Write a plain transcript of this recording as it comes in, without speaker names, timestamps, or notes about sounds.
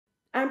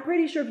I'm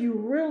pretty sure if you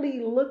really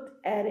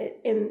looked at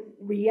it in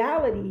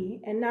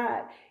reality and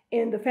not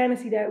in the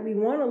fantasy that we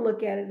want to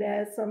look at it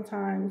as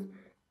sometimes,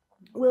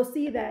 we'll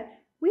see that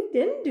we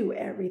didn't do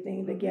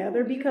everything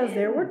together, because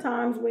there were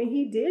times when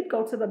he did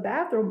go to the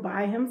bathroom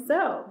by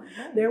himself.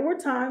 There were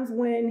times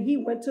when he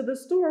went to the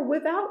store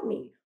without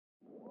me.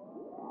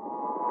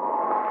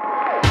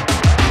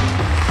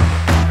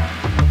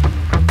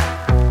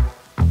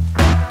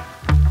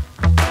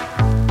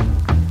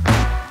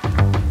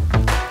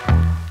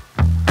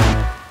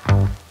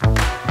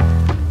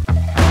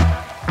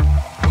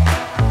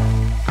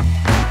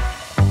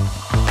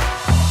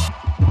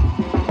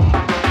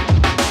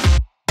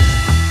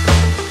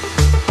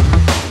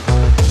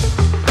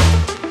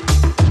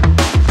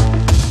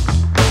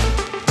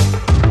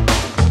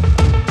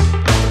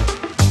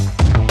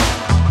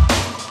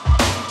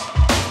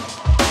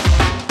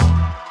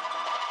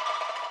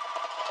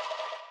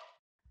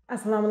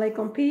 Assalamu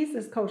alaikum, peace.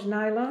 It's Coach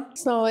Nyla.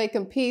 Assalamu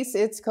alaikum, peace.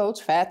 It's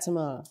Coach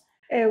Fatima.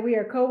 And we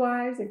are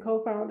co-wives and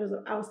co-founders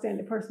of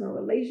Outstanding Personal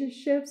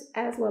Relationships,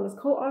 as well as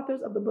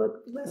co-authors of the book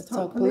Let's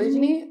Talk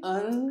Polygyny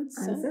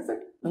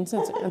Uncensored.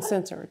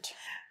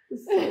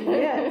 So,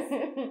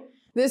 yes.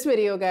 This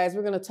video, guys,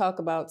 we're going to talk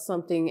about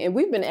something, and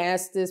we've been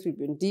asked this, we've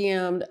been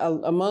DM'd,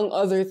 among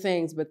other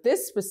things, but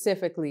this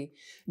specifically,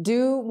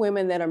 do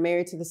women that are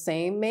married to the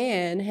same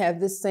man have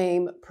the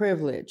same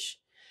privilege?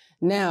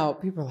 Now,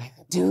 people are like,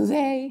 do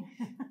they?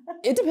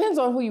 It depends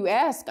on who you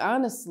ask,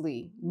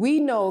 honestly. We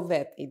know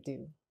that they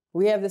do.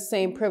 We have the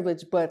same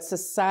privilege, but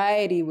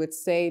society would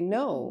say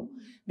no,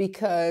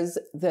 because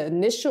the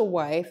initial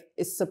wife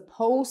is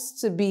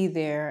supposed to be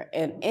there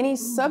and any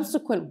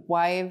subsequent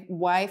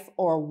wife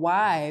or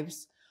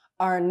wives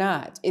are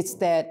not. It's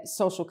that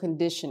social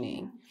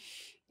conditioning,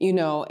 you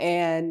know,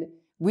 and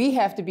we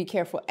have to be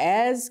careful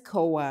as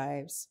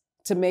co-wives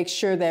to make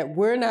sure that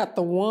we're not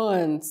the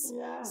ones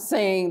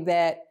saying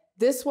that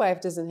this wife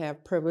doesn't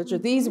have privilege or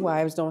these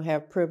wives don't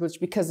have privilege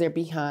because they're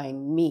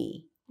behind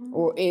me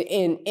or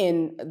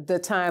in the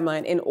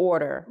timeline in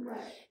order.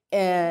 Right.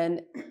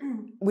 And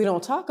we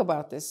don't talk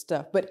about this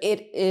stuff, but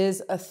it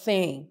is a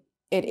thing.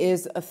 It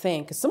is a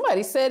thing. Because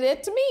somebody said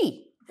it to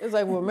me. It's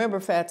like, well, remember,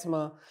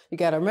 Fatima, you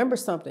got to remember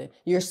something.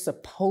 You're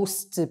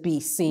supposed to be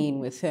seen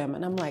with him.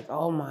 And I'm like,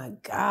 oh my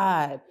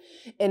God.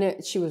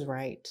 And she was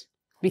right.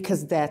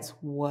 Because that's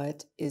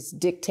what is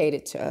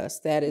dictated to us.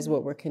 That is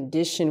what we're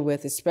conditioned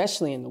with,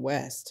 especially in the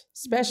West.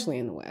 Especially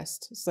in the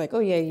West. It's like, oh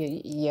yeah,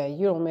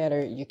 you don't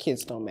matter. Your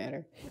kids don't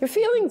matter. Your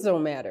feelings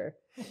don't matter.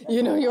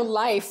 You know, your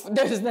life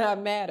does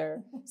not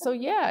matter. So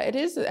yeah, it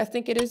is. I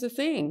think it is a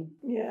thing.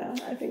 Yeah,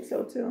 I think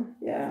so too.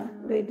 Yeah,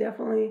 they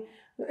definitely,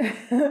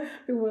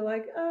 people were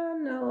like, oh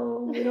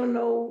no, we don't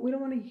know. We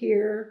don't want to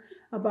hear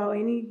about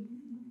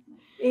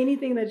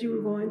anything that you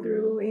were going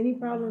through, any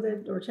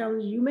problems or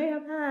challenges you may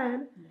have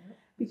had.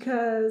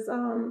 Because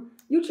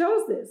you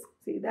chose this.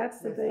 See,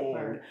 that's the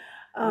thing.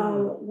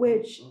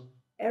 Which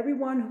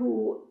everyone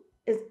who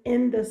is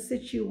in the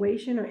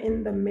situation or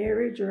in the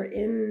marriage or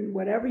in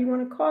whatever you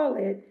want to call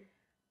it,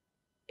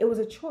 it was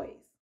a choice.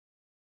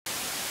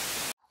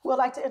 We'd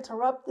like to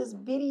interrupt this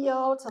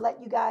video to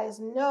let you guys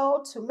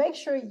know to make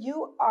sure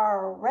you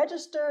are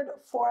registered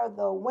for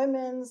the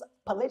Women's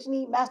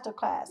Polygyny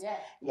Masterclass.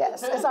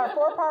 Yes, it's our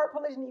 4-part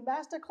Polygyny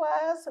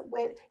Masterclass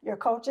with your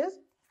coaches,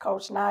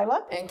 Coach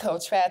Nyla. And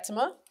Coach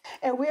Fatima.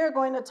 And we are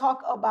going to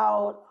talk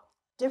about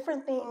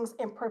different things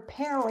in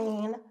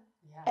preparing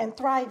and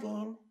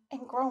thriving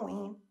and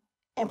growing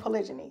in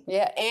polygyny.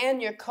 Yeah,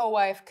 and your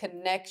co-wife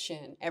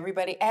connection.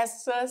 Everybody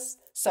asks us,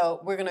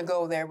 so we're going to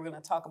go there. We're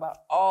going to talk about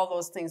all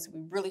those things.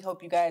 We really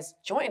hope you guys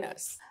join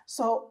us.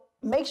 So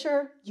make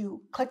sure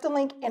you click the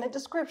link in the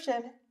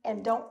description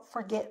and don't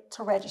forget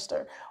to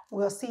register.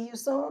 We'll see you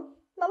soon.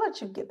 Now let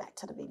you get back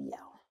to the video.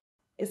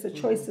 It's a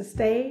choice to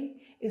stay.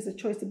 It's a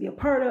choice to be a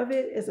part of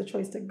it. It's a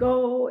choice to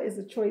go. It's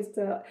a choice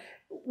to,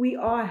 we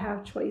all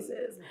have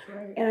choices.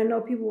 Right. And I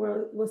know people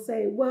will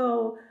say,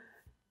 well,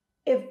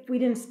 if we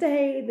didn't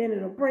stay, then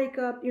it'll break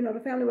up, you know, the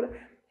family would.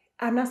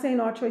 I'm not saying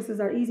all choices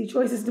are easy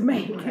choices to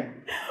make. Right.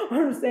 What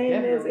I'm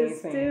saying is it's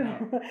still,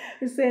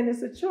 I'm saying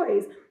it's a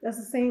choice. That's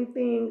the same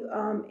thing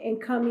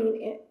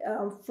incoming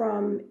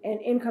from an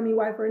incoming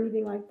wife or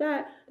anything like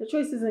that. The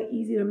choice isn't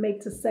easy to make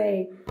to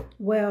say,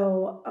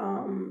 well,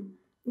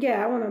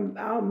 yeah,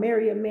 I'll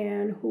marry a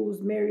man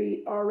who's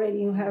married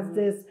already and has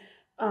this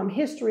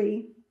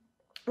history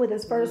with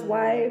his first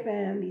wife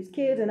and these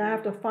kids, and I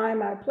have to find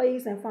my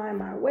place and find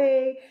my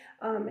way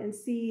and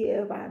see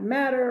if I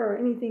matter or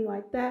anything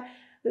like that.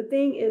 The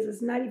thing is,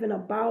 it's not even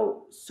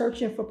about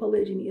searching for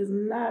polygyny. It's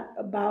not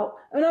about,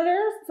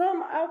 there's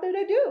some out there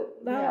that do.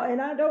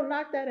 And I don't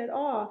knock that at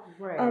all.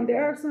 Right.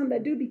 There are some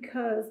that do,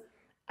 because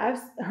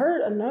I've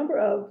heard a number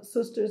of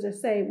sisters that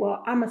say,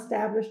 well, I'm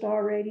established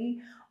already,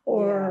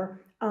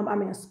 or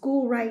I'm in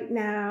school right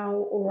now,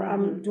 or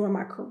I'm doing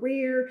my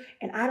career,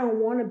 and I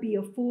don't want to be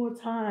a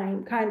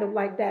full-time kind of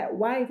like that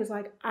wife. It's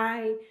like,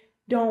 I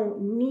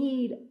don't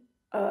need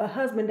a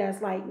husband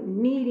that's like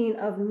needing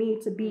of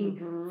me to be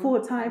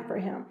full-time for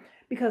him.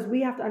 Because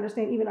we have to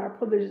understand, even our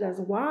privileges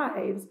as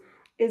wives,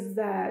 is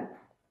that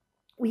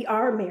we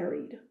are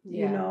married.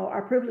 Yeah. You know,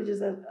 our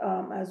privileges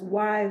as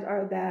wives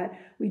are that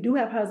we do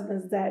have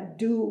husbands that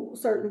do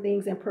certain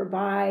things and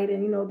provide,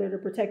 and, you know, they're the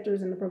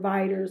protectors and the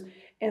providers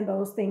and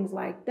those things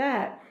like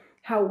that.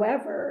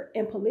 However,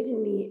 in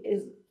polygyny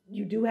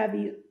you do have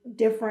these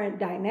different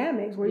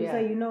dynamics where you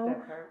say, you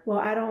know, well,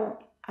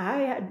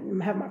 I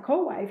have my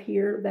co-wife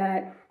here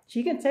that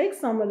she can take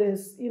some of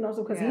this, you know,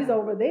 so because he's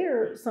over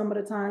there some of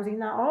the times, he's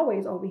not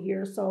always over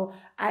here. So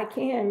I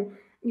can,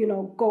 you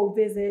know, go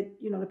visit,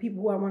 you know, the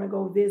people who I want to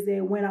go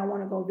visit when I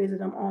want to go visit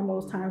them on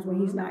those times when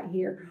he's not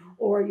here.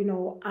 Or, you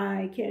know,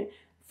 I can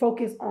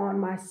focus on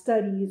my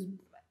studies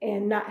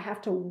and not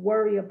have to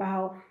worry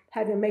about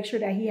having to make sure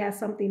that he has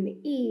something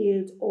to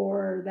eat,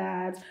 or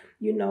that,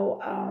 you know,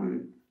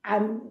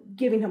 I'm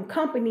giving him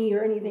company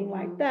or anything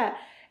like that.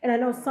 And I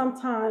know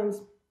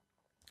sometimes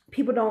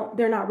people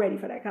they're not ready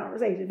for that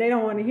conversation. They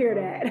don't want to hear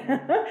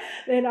that.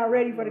 They're not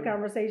ready for the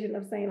conversation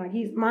of saying, like,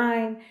 he's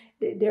mine.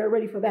 They're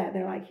ready for that.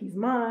 They're like, he's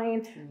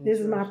mine. This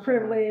is my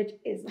privilege.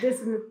 It's this,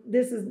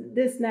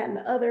 that, and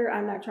the other.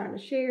 I'm not trying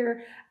to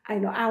share. I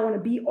know I want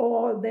to be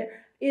all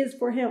there is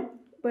for him.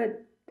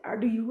 But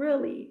do you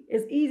really?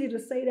 It's easy to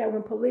say that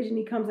when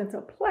polygyny comes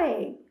into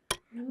play.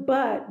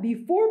 But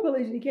before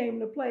polygyny came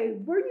into play,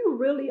 were you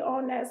really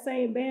on that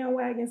same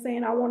bandwagon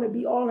saying, I want to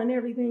be all and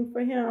everything for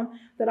him,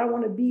 that I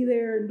want to be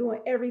there and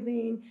doing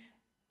everything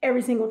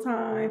every single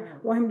time,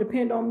 want him to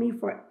depend on me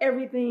for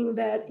everything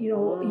that, you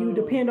know, you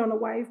depend on a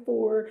wife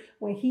for,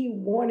 when he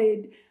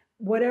wanted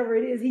whatever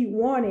it is he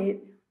wanted,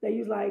 that you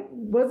was like,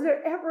 was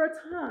there ever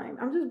a time?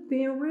 I'm just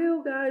being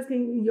real, guys.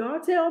 Can y'all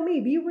tell me,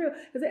 be real?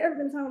 Has there ever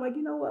been a time like,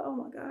 you know what? Oh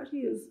my gosh, he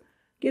is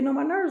getting on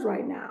my nerves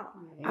right now.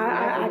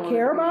 I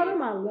care about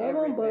him. I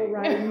love him. But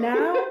right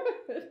now,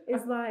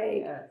 it's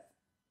like,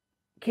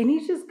 can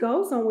he just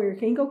go somewhere?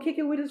 Can he go kick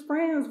it with his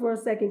friends for a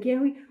second?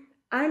 Can we?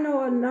 I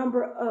know a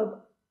number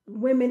of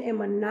women in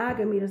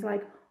monogamy that's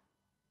like,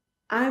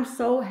 I'm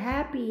so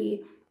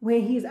happy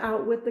when he's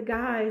out with the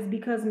guys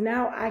because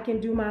now I can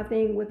do my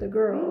thing with the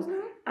girls.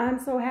 I'm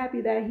so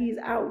happy that he's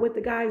out with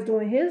the guys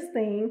doing his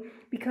thing,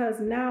 because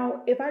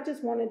now if I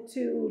just wanted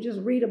to just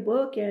read a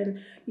book and,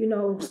 you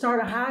know, start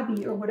a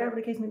hobby or whatever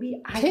the case may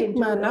be, I can do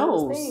my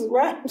nose. Things,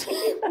 right?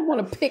 I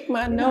want to pick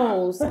my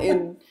nose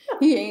and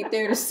he ain't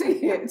there to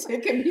see it.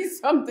 It can be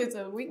something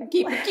so we can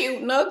keep it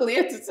cute and ugly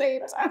at the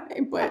same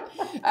time. But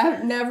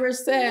I've never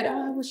said,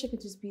 I wish I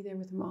could just be there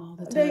with him all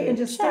the time. And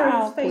just stare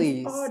at his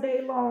face all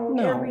day long,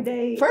 every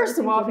day. First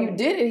of all, if you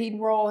did it, he'd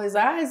roll his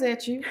eyes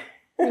at you.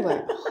 You're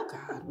like, oh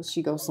God, will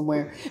she go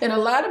somewhere? And a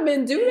lot of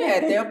men do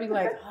that. They'll be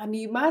like, I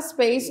need my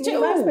space too.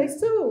 My space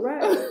too,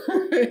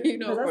 right? You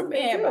know, for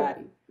man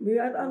body. We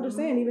have to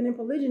understand, even in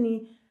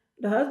polygyny,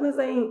 the husbands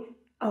ain't,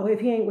 oh,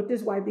 if he ain't with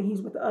this wife, then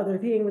he's with the other.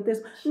 If he ain't with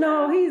this,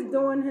 no, he's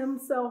doing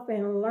himself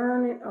and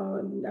learning. Oh,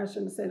 I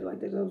shouldn't have said it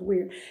like that. That was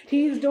weird.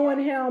 He's doing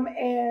him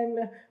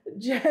and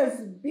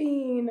just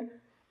being,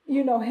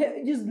 you know,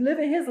 just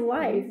living his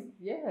life.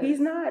 He's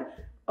not,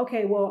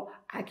 okay, well,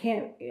 I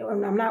can't,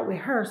 I'm not with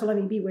her, so let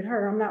me be with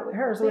her. I'm not with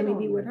her, so let me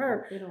be with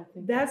her.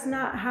 That's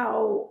not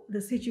how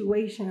the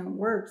situation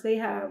works. They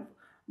have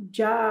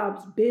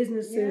jobs,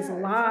 businesses,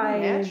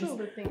 lives. It's natural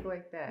to think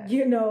like that.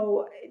 You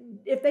know,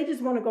 if they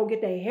just want to go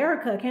get their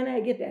haircut, can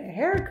they get their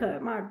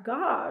haircut? My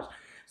gosh.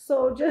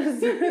 So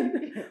just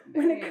when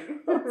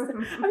it comes,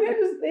 I mean, I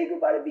just think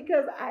about it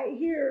because I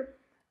hear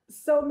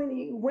so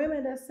many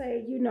women that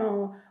say, you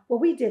know, well,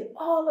 we did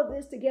all of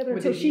this together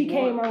until she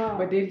came around.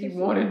 But did he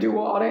want to do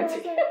all that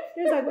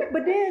together?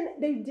 But then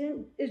they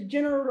didn't. It's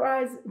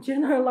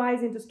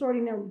generalizing,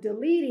 distorting, and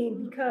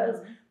deleting, because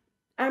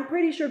I'm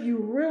pretty sure if you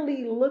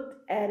really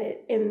looked at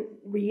it in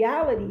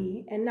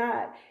reality and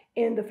not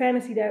in the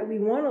fantasy that we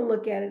want to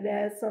look at it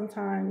as,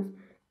 sometimes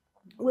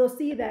we'll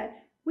see that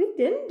we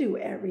didn't do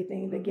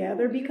everything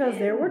together, because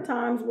there were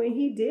times when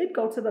he did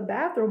go to the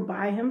bathroom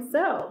by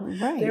himself.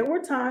 Right. There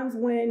were times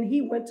when he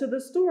went to the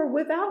store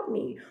without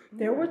me.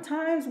 There were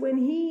times when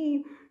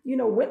he, you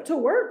know, went to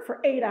work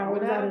for 8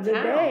 hours out of the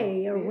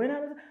day, or went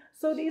out of.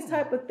 So these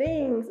type of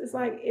things, it's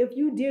like, if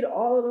you did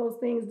all of those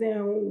things,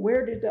 then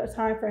where did the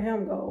time for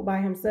him go by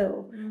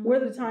himself? Where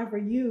did the time for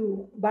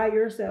you by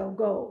yourself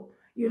go?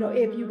 You know,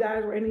 if you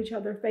guys were in each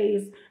other's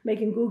face,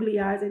 making googly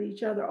eyes at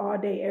each other all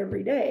day,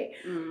 every day,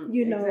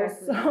 you know,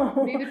 so.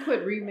 You need to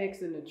quit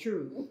remixing the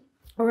truth.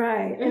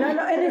 Right. And I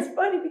know, and it's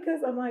funny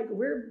because I'm like,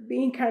 we're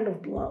being kind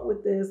of blunt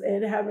with this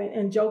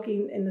and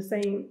joking in the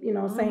same, you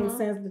know, same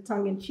sense, the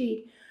tongue in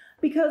cheek,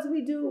 because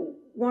we do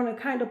want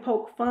to kind of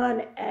poke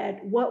fun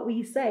at what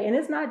we say. And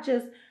it's not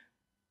just,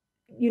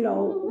 you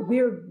know,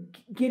 we're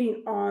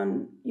getting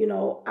on, you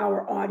know,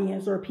 our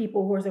audience or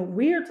people who are saying,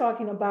 we're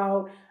talking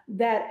about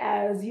that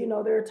as, you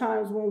know, there are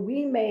times when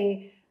we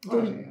may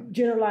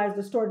generalize,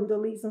 distort, and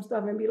delete some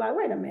stuff and be like,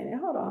 wait a minute,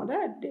 hold on,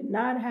 that did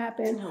not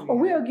happen. Or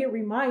we'll get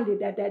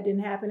reminded that didn't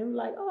happen and be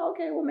like, oh,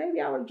 okay, well,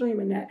 maybe I was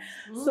dreaming that.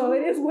 So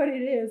it is what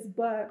it is.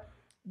 But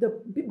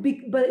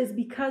it's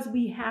because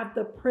we have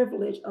the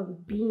privilege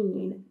of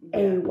being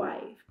a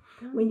wife.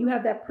 When you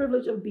have that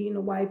privilege of being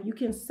a wife, you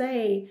can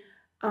say,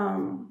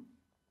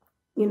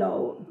 you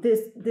know,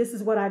 this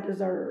is what I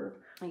deserve.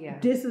 Yeah.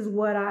 This is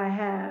what I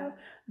have.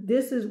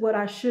 This is what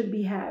I should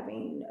be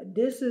having.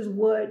 This is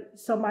what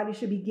somebody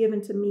should be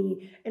giving to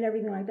me and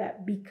everything like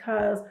that,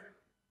 because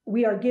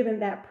we are given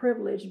that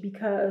privilege,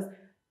 because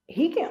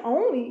he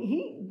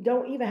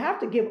don't even have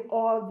to give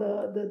all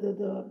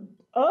the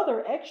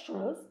other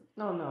extras.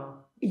 No.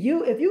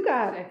 If you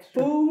got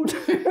food,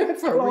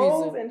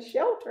 clothes, and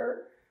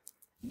shelter,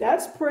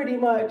 that's pretty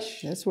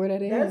much. That's where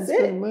that ends. That's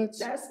pretty it. much.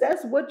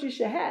 That's what you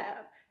should have.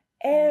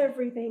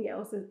 Everything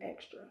else is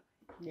extra.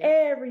 Yeah.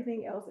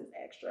 Everything else is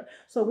extra.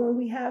 So when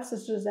we have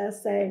sisters that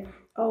say,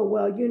 "Oh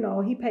well, you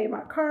know, he paid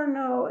my car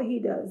note, he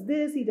does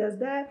this, he does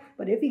that,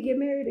 but if he get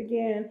married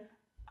again,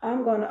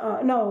 I'm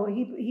gonna no,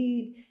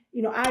 he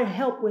you know, I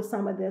help with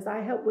some of this,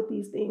 I help with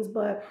these things,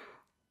 but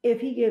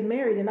if he get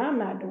married and I'm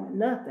not doing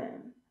nothing."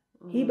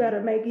 He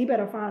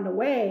better find a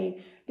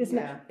way.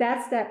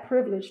 That's that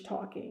privilege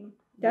talking.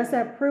 That's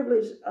that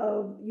privilege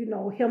of, you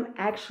know, him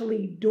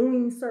actually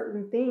doing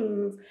certain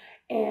things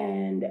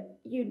and,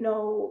 you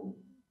know,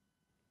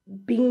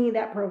 being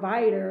that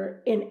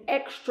provider in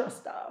extra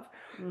stuff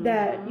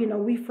that, you know,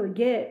 we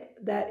forget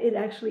that it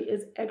actually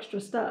is extra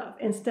stuff.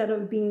 Instead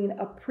of being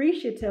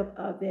appreciative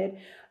of it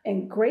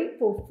and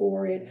grateful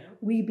for it,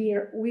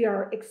 we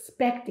are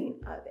expecting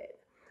of it.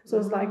 So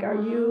it's like, are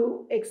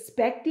you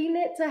expecting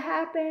it to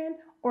happen,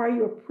 or are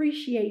you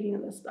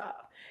appreciating the stuff?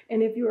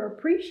 And if you're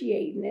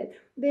appreciating it,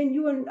 then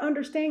you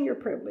understand your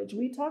privilege.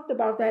 We talked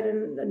about that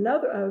in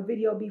another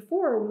video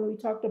before, when we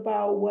talked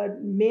about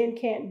what men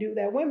can't do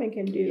that women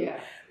can do. Yeah.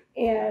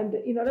 And,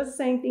 you know, that's the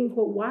same thing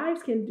what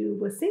wives can do,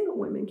 what single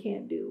women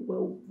can't do.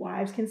 Well,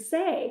 wives can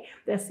say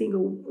that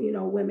single, you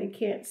know, women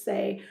can't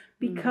say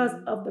because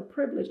of the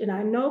privilege. And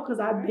I know, because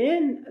I've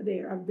been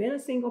there. I've been a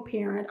single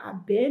parent.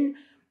 I've been,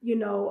 you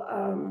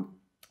know,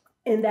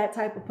 in that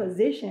type of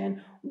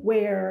position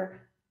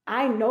where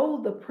I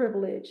know the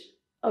privilege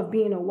of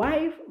being a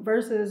wife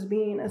versus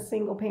being a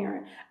single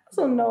parent. I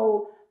also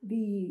know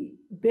the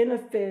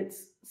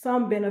benefits,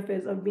 some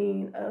benefits of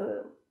being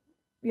a,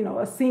 you know,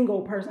 a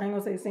single person. I ain't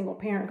gonna say single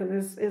parent,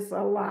 because it's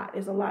a lot.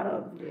 It's a lot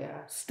of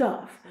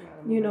stuff,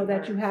 you know,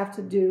 that you have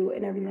to do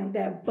and everything like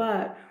that.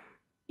 But,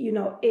 you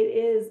know, it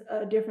is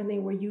a different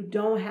thing where you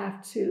don't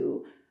have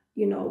to,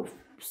 you know,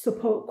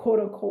 support, quote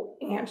unquote,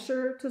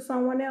 answer to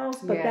someone else,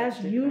 but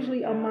that's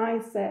usually a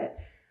mindset.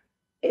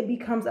 It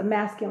becomes a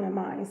masculine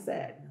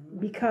mindset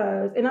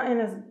because, and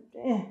it's,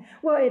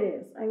 well, it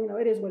is, and you know,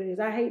 it is what it is.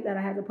 I hate that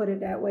I have to put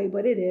it that way,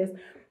 but it is,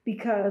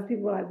 because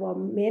people are like, well,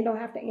 men don't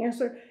have to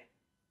answer.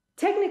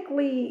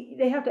 Technically,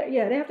 they have to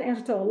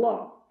answer to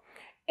Allah,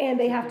 and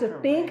they have to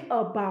think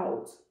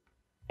about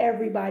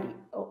everybody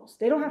else.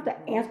 They don't have to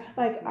answer,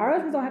 like our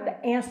husbands don't have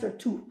to answer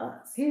to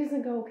us. He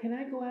doesn't go, can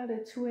I go out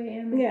at 2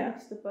 a.m. and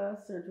catch the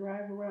bus or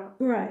drive around?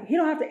 Right. He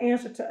don't have to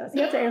answer to us. He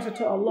has to answer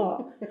to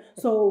Allah.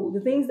 So the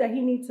things that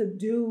he needs to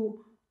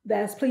do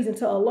that's pleasing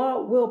to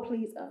Allah will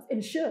please us.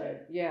 It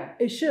should. Yeah.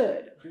 It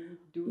should.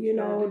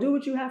 Do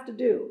what you have to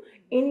do.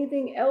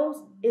 Anything else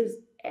is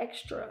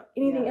extra.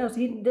 Anything else,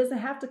 he doesn't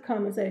have to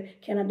come and say,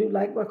 can I do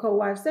like what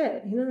co-wife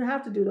said? He doesn't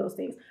have to do those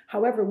things.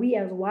 However, we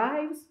as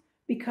wives,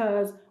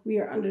 because we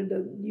are under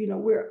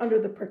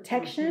the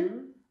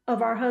protection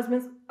of our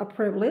husbands, a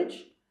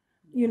privilege,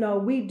 you know,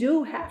 we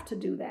do have to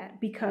do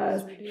that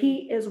because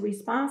he is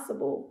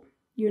responsible,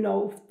 you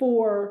know,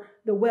 for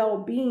the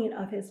well-being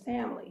of his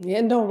family.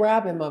 And don't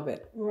rob him of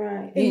it.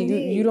 Right.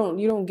 You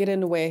don't get in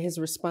the way of his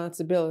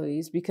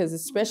responsibilities, because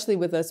especially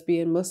with us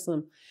being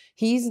Muslim,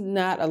 he's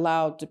not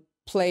allowed to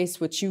place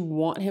what you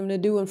want him to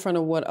do in front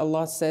of what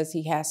Allah says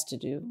he has to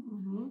do.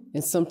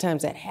 And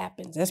sometimes that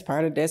happens. That's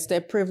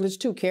that privilege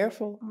too.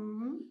 Careful.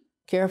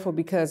 Careful,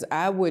 because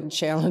I wouldn't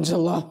challenge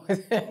Allah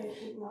with that.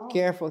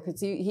 Careful, because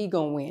he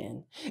gonna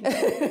win.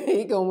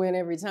 He gonna win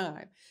every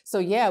time. So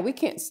yeah, we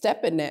can't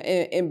step in that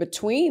in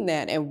between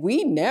that, and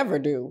we never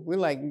do. We're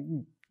like,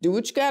 do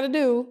what you gotta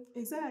do.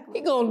 Exactly.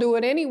 He gonna do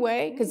it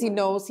anyway, because he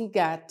knows he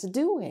got to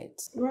do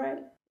it. Right.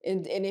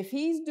 And if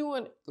he's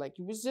doing, like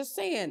you was just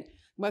saying,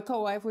 my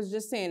co-wife was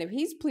just saying, if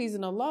he's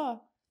pleasing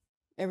Allah,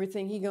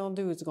 everything he gonna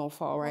do is gonna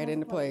fall right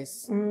into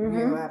place. You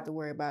don't have to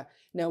worry about it.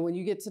 Now, when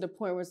you get to the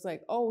point where it's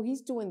like, oh,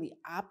 he's doing the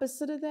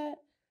opposite of that,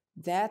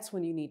 that's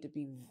when you need to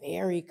be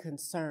very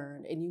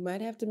concerned, and you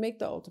might have to make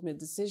the ultimate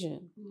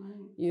decision.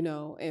 You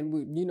know, and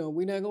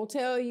we're not gonna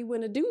tell you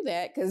when to do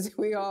that because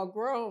we all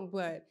grown.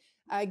 But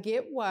I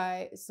get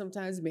why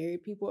sometimes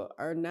married people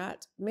are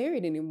not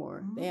married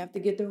anymore. They have to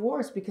get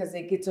divorced because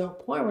they get to a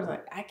point where it's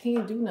like, I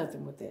can't do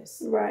nothing with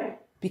this. Right.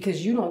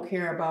 Because you don't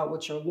care about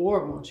what your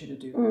Lord wants you to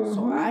do.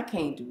 So I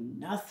can't do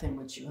nothing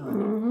with you,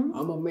 honey.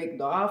 I'm going to make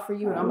dua for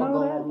you, and I'm going to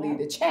go and lead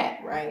the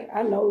chat, right?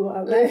 I know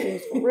how that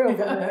is for real.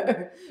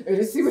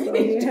 And see, we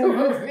need to do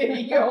a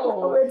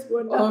video.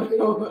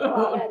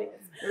 That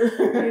is.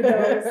 You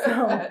know,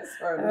 so that's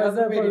for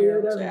another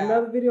video. That's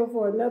another video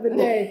for another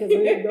day.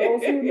 Because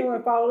those who know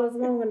and followed us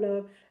long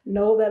enough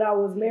know that I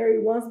was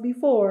married once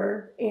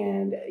before,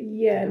 and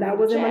that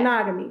was in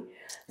monogamy.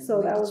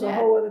 So that was a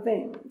whole other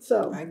thing.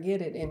 So I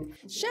get it. And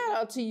shout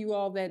out to you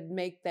all that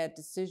make that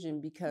decision,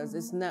 because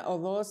it's not,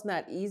 although it's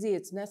not easy,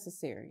 it's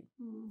necessary.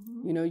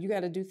 You know, you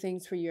got to do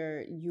things for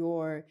your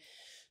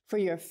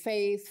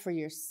faith, for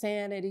your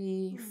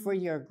sanity, for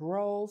your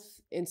growth.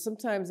 And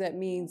sometimes that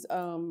means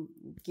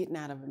getting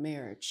out of a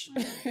marriage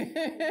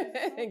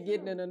and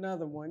getting in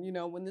another one, you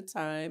know, when the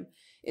time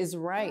is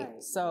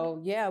right. So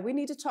yeah, we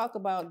need to talk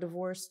about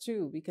divorce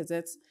too, because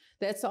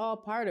that's all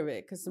part of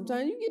it. Because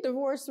sometimes you get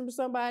divorced from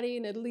somebody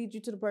and it leads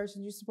you to the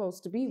person you're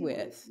supposed to be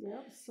with.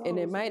 And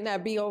it might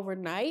not be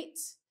overnight.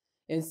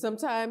 And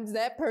sometimes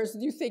that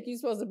person you think you're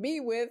supposed to be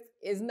with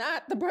is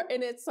not the person,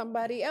 and it's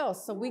somebody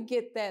else. So we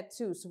get that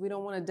too. So we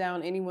don't want to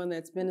down anyone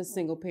that's been a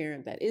single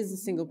parent, that is a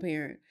single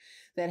parent,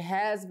 that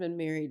has been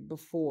married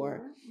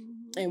before.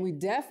 And we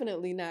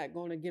definitely not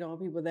going to get on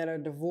people that are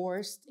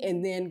divorced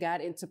and then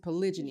got into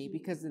polygyny,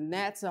 because then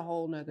that's a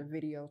whole nother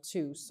video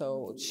too.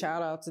 So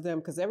shout out to them,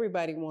 because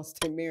everybody wants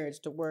their marriage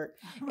to work.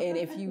 And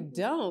if you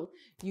don't,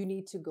 you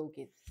need to go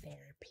get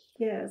therapy.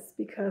 Yes,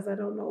 because I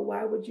don't know,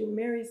 why would you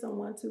marry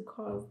someone to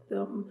cause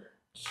them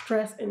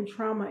stress and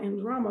trauma and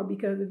drama?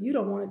 Because if you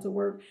don't want it to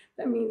work,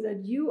 that means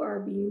that you are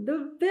being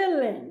the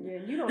villain. Yeah,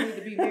 you don't need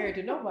to be married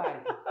to nobody.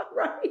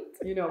 Right.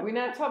 You know, we're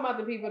not talking about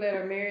the people that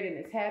are married and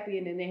it's happy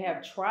and then they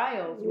have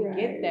trials. We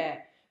get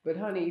that. But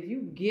honey, if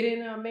you get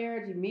in a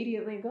marriage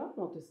immediately and go, I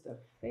want this to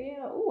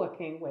fail. Oh, I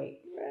can't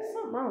wait. There's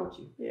something wrong with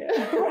you. Yeah.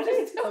 I'm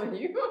just telling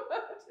you.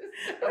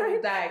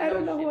 I'm I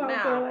don't know who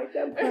I feel like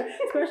that, but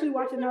especially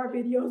watching our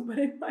videos, but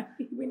it might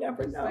be, we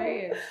never know.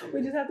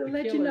 We just have to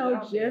let you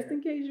know, just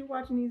in case you're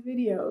watching these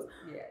videos.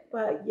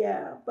 But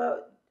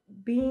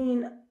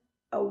being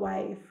a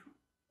wife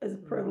is a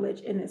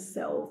privilege in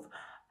itself.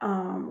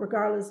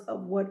 Regardless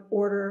of what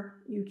order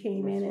you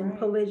came in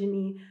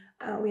polygyny,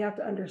 we have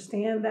to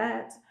understand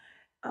that.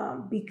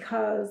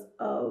 Because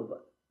of,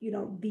 you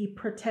know, the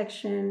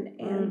protection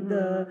and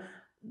the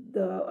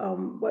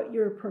what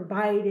you're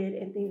provided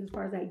and things as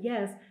far as that.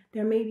 Yes,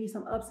 there may be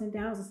some ups and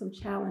downs and some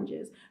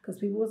challenges, because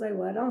people will say,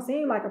 well, it don't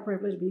seem like a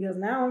privilege because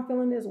now I'm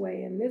feeling this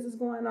way and this is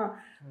going on.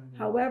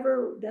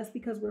 However, that's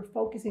because we're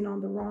focusing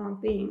on the wrong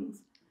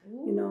things.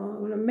 You know, I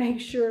want to make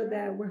sure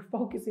that we're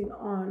focusing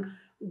on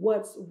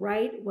what's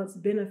right, what's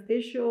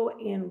beneficial,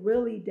 and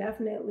really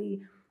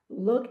definitely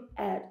look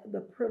at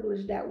the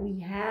privilege that we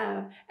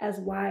have as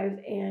wives.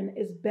 And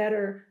it's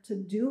better to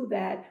do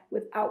that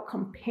without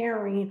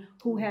comparing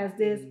who has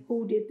this,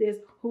 who did this,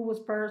 who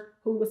was first,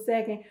 who was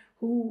second,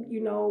 who,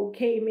 you know,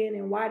 came in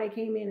and why they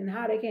came in and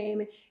how they came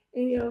in,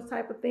 any of those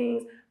type of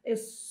things.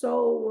 It's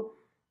so,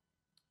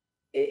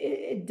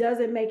 it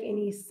doesn't make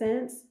any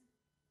sense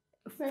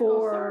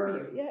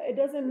it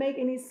doesn't make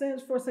any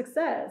sense for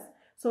success.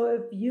 So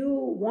if you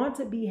want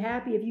to be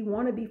happy, if you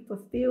want to be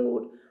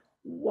fulfilled,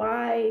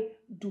 why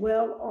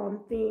dwell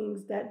on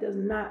things that does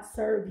not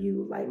serve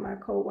you, like my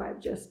co-wife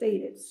just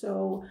stated?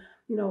 So,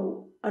 you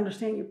know,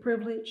 understand your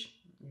privilege,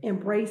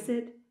 embrace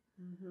it,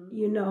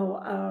 you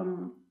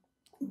know,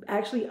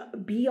 actually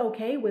be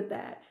okay with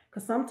that.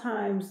 Because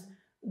sometimes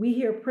we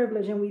hear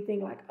privilege and we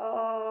think like,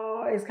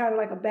 oh, it's kind of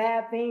like a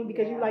bad thing,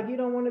 because you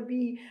don't want to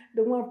be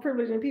the one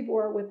privileged and people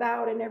are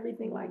without and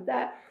everything like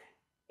that.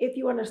 If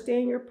you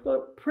understand your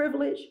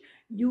privilege,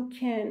 you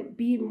can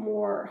be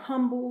more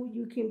humble,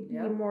 you can be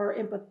more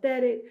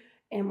empathetic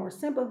and more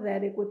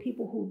sympathetic with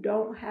people who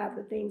don't have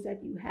the things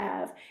that you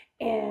have.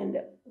 And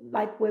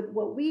like with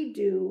what we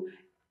do,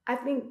 I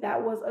think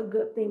that was a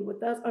good thing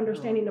with us,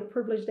 understanding the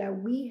privilege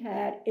that we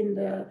had in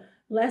the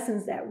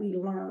lessons that we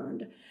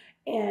learned.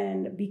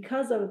 And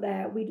because of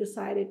that, we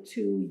decided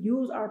to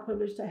use our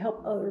privilege to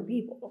help other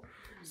people.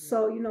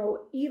 So, you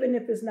know, even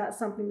if it's not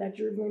something that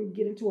you're going to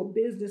get into a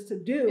business to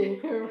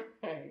do,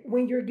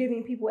 when you're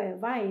giving people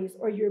advice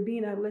or you're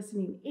being a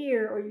listening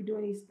ear or you're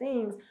doing these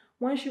things,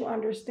 once you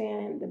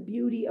understand the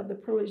beauty of the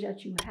privilege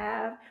that you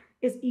have,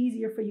 it's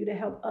easier for you to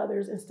help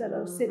others instead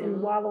of sit and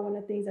wallow in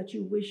the things that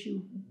you wish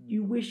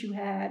you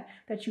had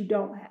that you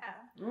don't have.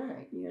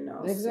 Right. You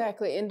know.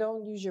 Exactly. And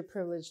don't use your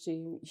privilege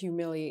to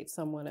humiliate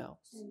someone else.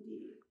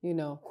 Indeed. You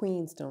know,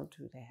 queens don't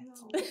do that.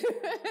 No.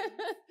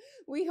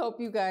 We hope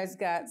you guys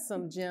got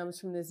some gems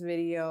from this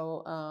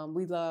video.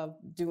 We love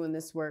doing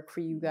this work for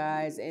you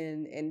guys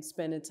and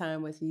spending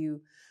time with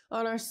you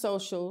on our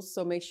socials.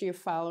 So make sure you're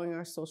following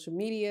our social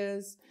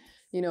medias.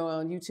 You know,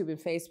 on YouTube and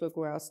Facebook,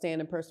 we're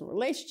Outstanding Personal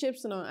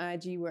Relationships. And on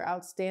IG, we're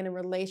Outstanding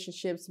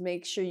Relationships.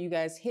 Make sure you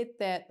guys hit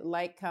that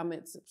like,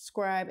 comment,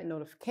 subscribe, and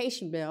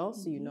notification bell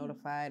so you're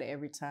notified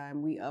every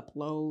time we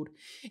upload.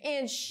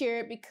 And share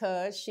it,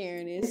 because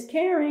sharing is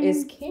caring.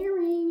 Is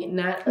caring,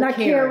 not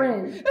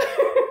Karen.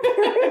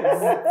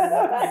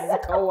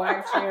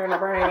 Co-wife sharing the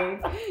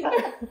brains.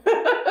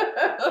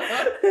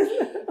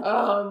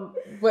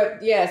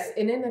 But yes,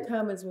 and in the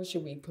comments, what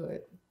should we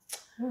put?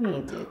 We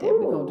ain't did that.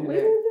 We're going to do that. We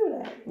didn't do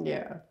that.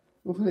 Yeah.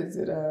 what is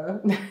it?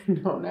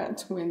 No, not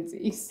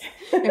twinsies.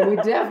 And we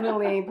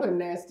definitely ain't putting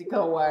nasty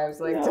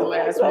co-wives like the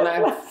last one I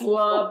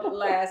flubbed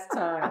last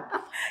time.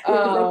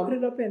 Put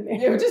it up in there.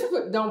 Yeah, just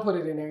don't put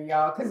it in there,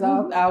 y'all, because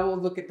I will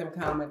look at them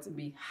comments and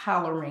be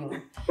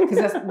hollering, because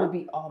that would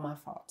be all my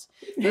fault.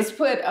 Let's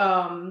put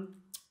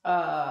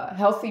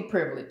healthy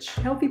privilege.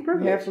 Healthy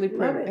privilege. Healthy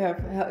privilege.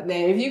 Now,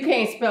 if you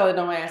can't spell it,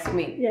 don't ask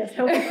me. Yes,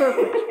 healthy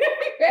privilege.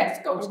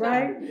 Ask Coach.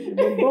 Right?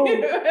 Boom.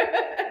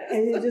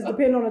 And it just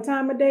depends on the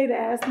time of day to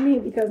ask me,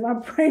 because my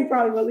brain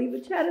probably will leave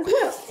the chat as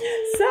well.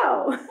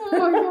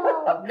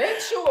 So, make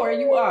sure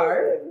you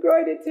are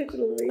growing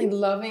intentionally,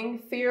 loving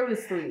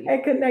fearlessly,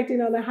 and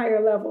connecting on a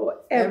higher level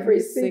every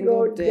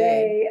single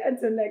day.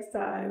 Until next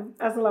time,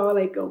 assalamu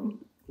alaikum.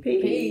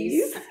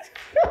 Peace.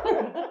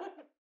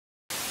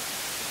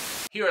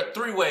 Here are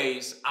 3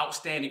 ways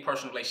outstanding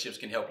personal relationships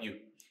can help you.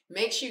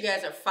 Make sure you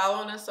guys are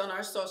following us on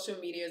our social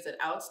medias at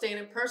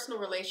Outstanding Personal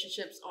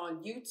Relationships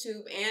on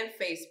YouTube and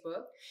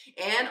Facebook,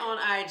 and on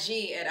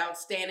IG at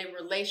Outstanding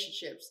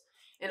Relationships,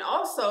 and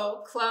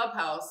also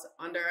Clubhouse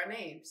under our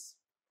names.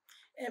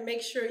 And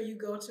make sure you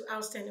go to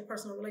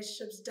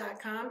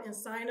outstandingpersonalrelationships.com and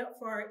sign up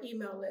for our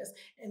email list.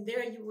 And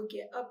there you will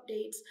get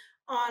updates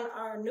on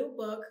our new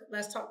book,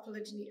 Let's Talk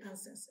Polygyny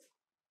Uncensored.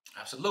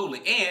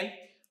 Absolutely. And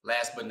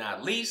last but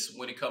not least,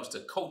 when it comes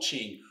to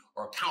coaching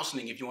or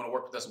counseling, if you want to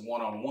work with us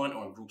one-on-one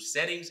or in group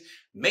settings,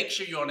 make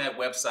sure you're on that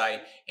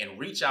website and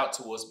reach out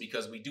to us,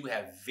 because we do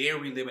have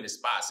very limited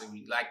spots and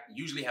we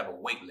usually have a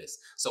wait list.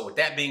 So with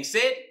that being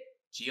said,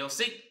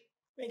 GLC.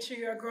 Make sure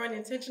you are growing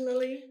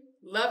intentionally,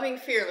 loving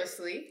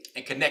fearlessly,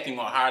 and connecting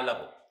on a higher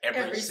level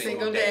every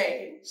single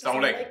day.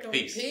 Assalamu alaikum.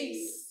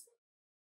 Peace.